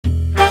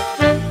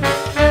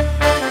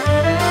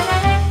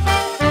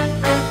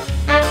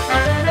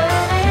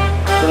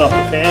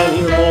fan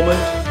here a moment.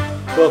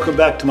 Welcome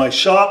back to my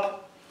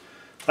shop.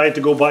 I had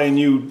to go buy a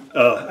new,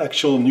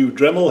 actual new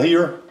Dremel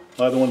here.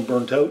 My other one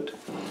burnt out.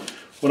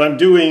 What I'm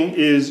doing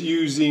is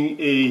using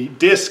a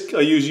disc.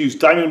 I usually use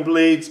diamond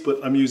blades, but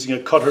I'm using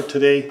a cutter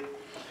today.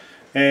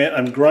 And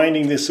I'm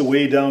grinding this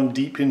away down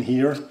deep in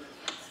here,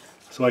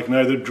 so I can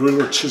either drill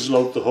or chisel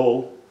out the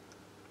hole.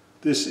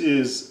 This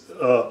is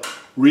a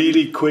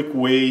really quick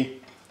way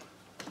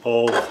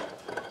of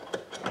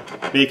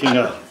making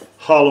a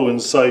hollow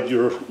inside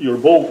your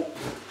bolt.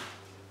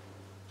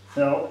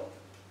 Now,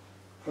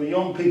 for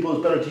young people,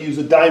 it's better to use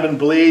a diamond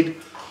blade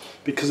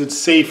because it's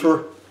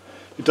safer.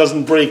 It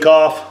doesn't break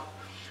off,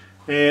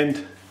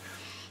 and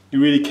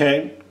you really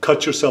can't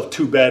cut yourself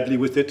too badly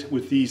with it.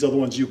 With these other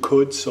ones you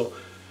could, so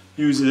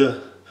use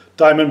a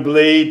diamond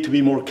blade to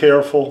be more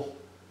careful.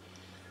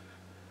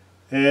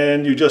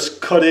 And you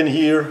just cut in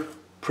here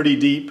pretty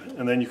deep,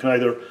 and then you can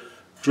either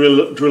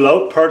drill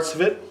out parts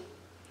of it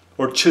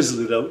or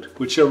chisel it out,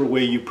 whichever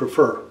way you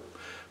prefer.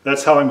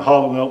 That's how I'm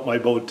hollowing out my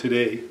boat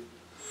today.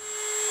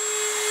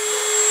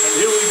 And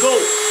here we go.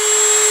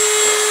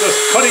 Just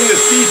cutting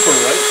this deeper,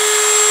 right?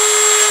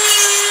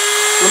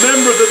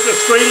 Remember that the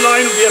straight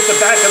line will be at the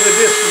back of the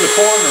disc in the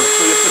corner,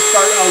 so you have to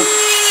start out.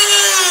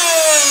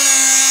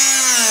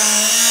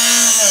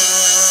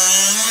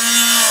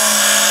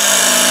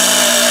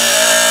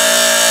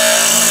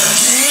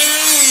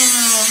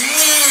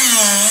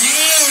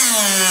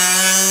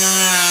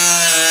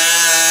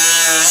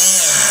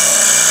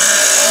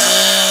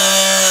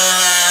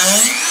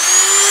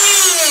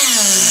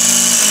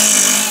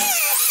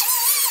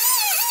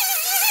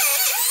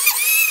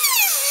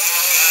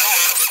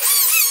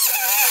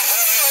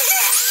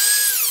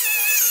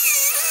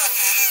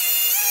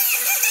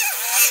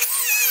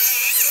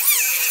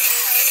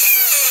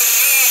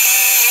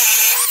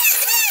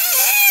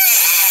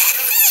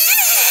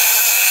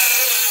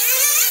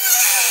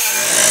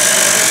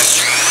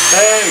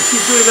 Hey,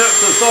 keep doing that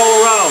so it's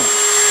all around.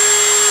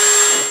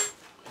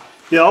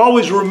 Yeah,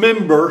 always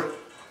remember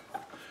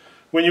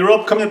when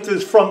you're coming up to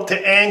this front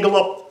to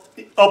angle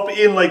up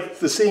in like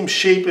the same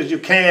shape as you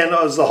can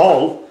as the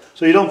hull,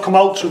 so you don't come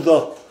out through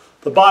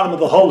the bottom of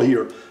the hull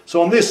here.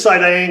 So on this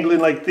side I angle in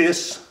like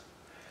this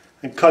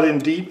and cut in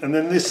deep, and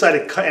then this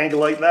side I angle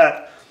like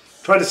that.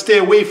 Try to stay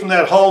away from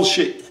that hull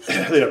shape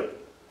there.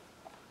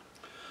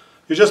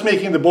 You're just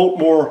making the boat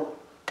more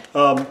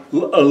a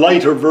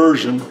lighter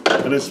version,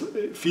 and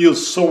it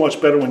feels so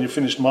much better when you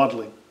finish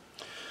modeling.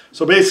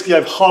 So basically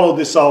I've hollowed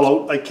this all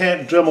out. I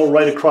can't Dremel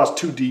right across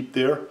too deep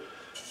there,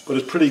 but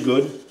it's pretty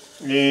good,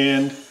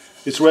 and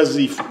it's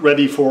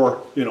ready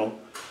for, you know,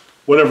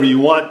 whatever you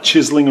want,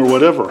 chiseling or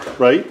whatever,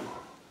 right?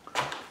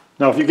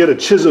 Now if you get a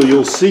chisel,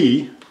 you'll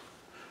see.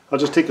 I'll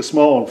just take a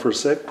small one for a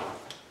sec.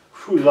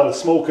 Whew, a lot of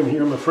smoke in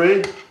here, I'm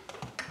afraid.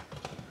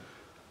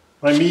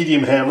 My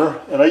medium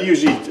hammer, and I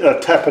usually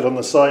tap it on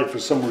the side for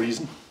some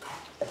reason.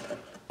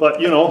 But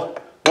you know,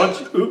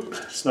 oops,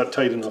 it's not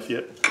tight enough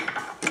yet.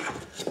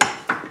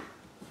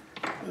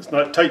 It's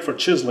not tight for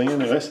chiseling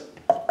anyways.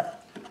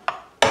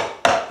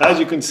 As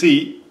you can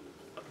see,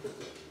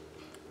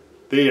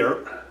 there.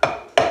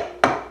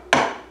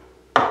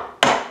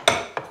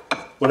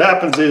 What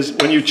happens is,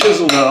 when you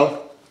chisel now,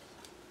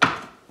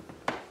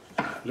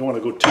 you don't want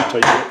to go too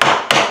tight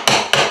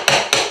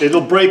yet.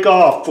 It'll break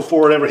off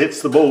before it ever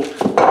hits the boat.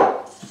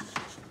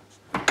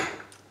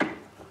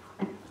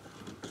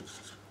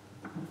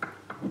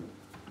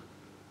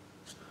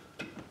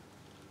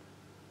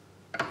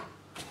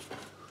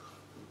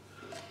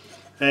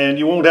 And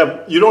you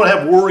don't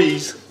have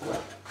worries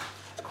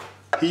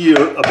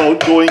here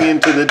about going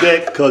into the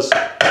deck, because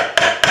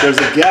there's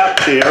a gap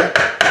there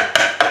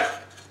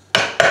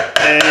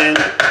and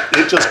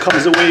it just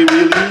comes away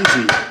really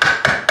easy.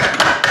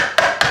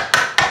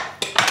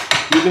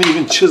 You can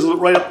even chisel it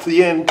right up to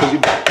the end because you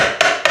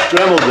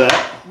dremeled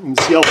that, and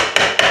see how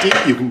deep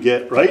you can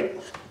get, right?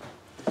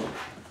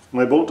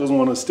 My boat doesn't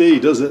want to stay,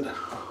 does it?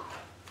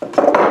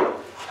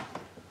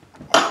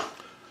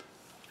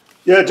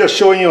 Yeah, just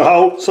showing you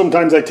how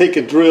sometimes I take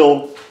a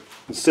drill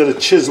instead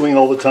of chiseling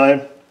all the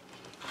time.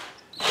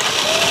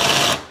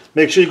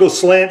 Make sure you go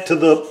slant to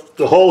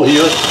the hull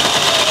here.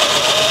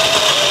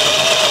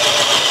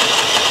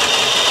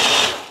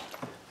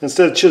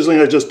 Instead of chiseling,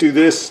 I just do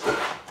this.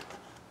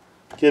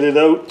 Get it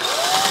out.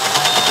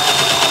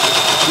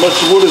 As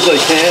much wood as I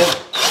can.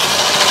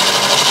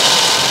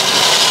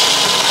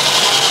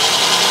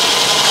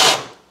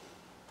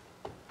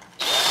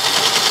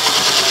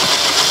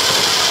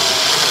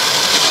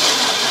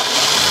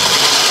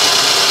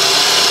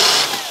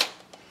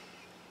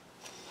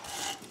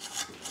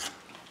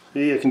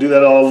 See, I can do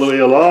that all the way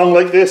along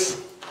like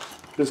this.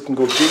 This can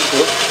go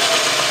deeper.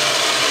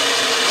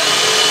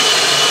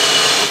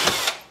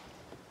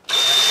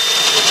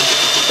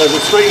 As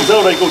it straightens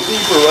out, I go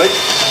deeper, right?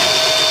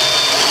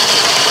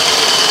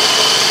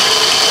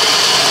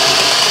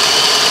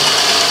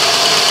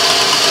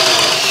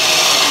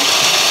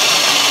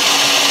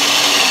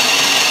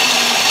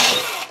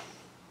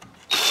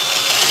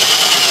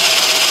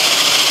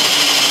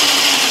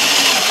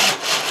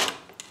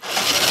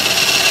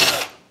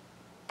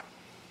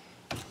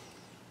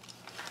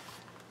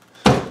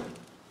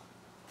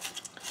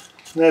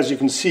 And as you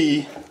can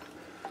see,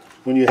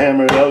 when you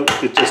hammer it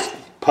out, it just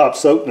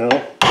pops out now.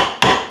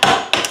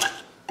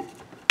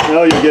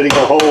 Now you're getting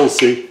a hole,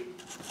 see?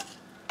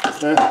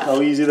 How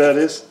easy that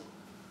is?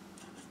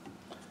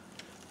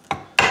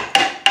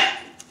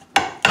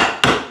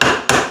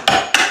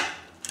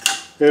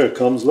 There it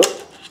comes, look.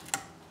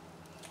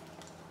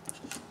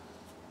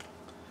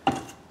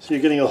 So you're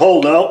getting a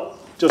hole now,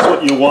 just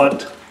what you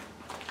want,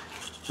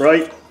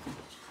 right?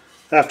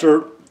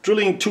 After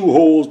drilling 2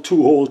 holes,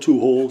 2 holes, 2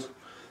 holes,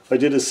 I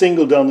did a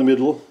single down the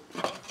middle.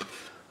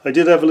 I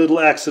did have a little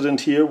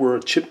accident here where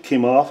a chip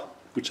came off,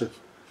 which you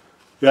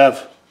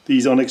have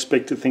these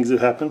unexpected things that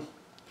happen.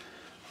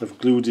 I've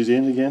glued it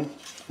in again,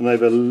 and I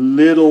have a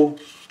little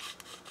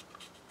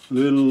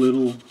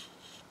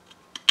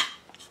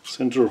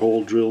center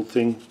hole drill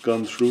thing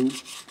gone through,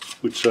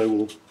 which I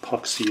will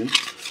epoxy in.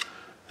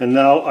 And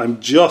now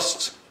I'm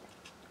just,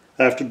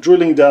 after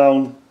drilling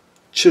down,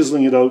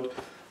 chiseling it out,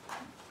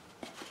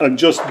 I'm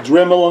just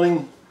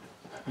dremeling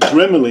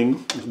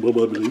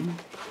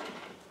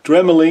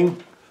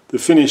the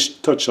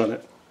finished touch on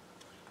it.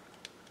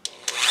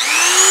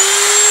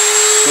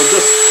 So I'm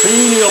just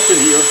cleaning up in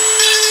here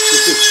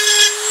with this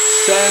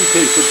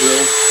sandpaper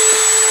drill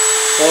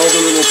all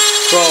the little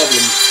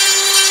problems.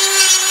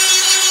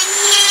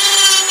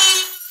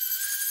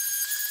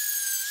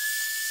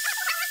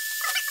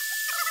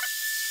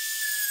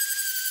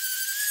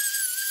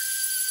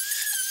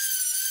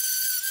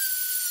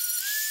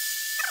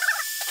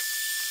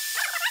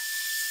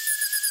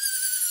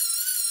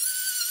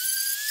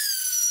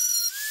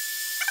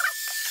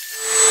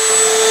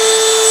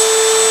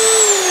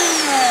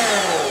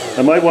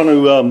 I might want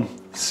to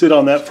sit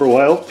on that for a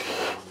while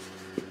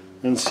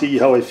and see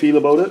how I feel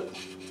about it.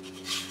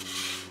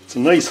 It's a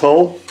nice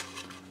hull,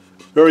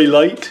 very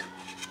light,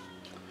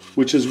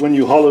 which is when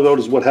you haul it out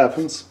is what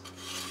happens.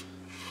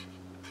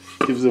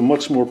 Gives a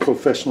much more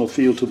professional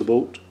feel to the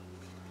boat.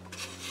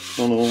 I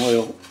don't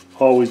know,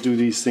 I always do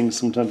these things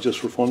sometimes just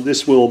for fun.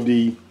 This will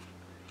be,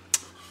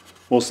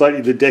 most likely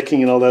the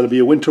decking and all that will be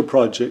a winter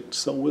project,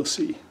 so we'll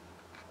see.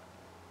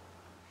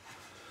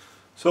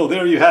 So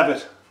there you have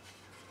it.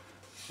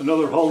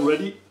 Another hull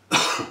ready.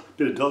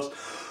 Bit of dust.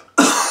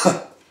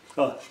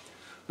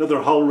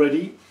 Another hull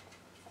ready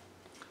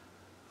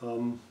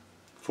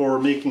for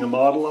making a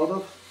model out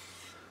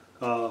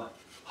of.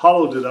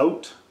 Hollowed it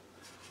out,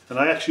 and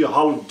I actually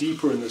hollowed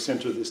deeper in the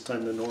center this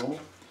time than normal.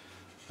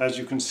 As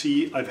you can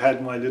see, I've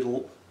had my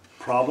little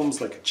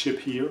problems, like a chip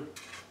here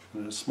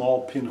and a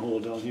small pinhole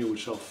down here,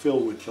 which I'll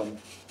fill with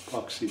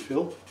epoxy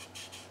fill.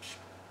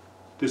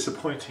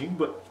 Disappointing,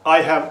 but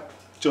I have,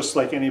 just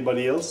like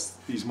anybody else,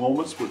 these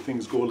moments where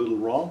things go a little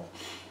wrong,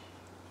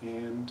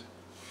 and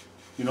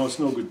you know, it's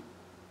no good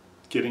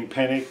getting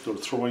panicked or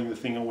throwing the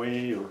thing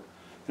away or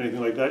anything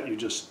like that. You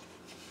just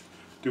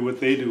do what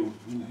they do.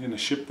 In a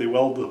ship they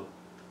weld the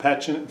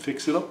patch in it and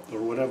fix it up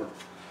or whatever.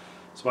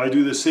 So I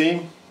do the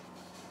same.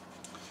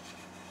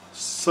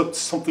 So,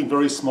 something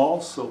very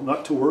small, so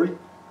not to worry.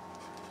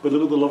 But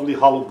look at the lovely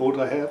hollow boat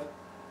I have.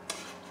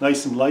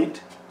 Nice and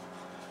light.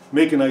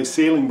 Make a nice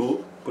sailing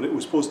boat. But it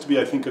was supposed to be,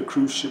 I think, a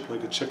cruise ship,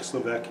 like a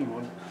Czechoslovakian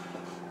one.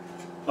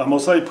 I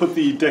most likely put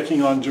the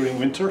decking on during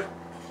winter.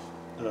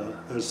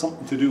 There's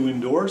something to do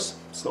indoors.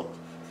 So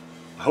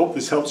I hope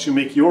this helps you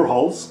make your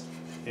hulls.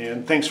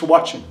 And thanks for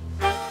watching.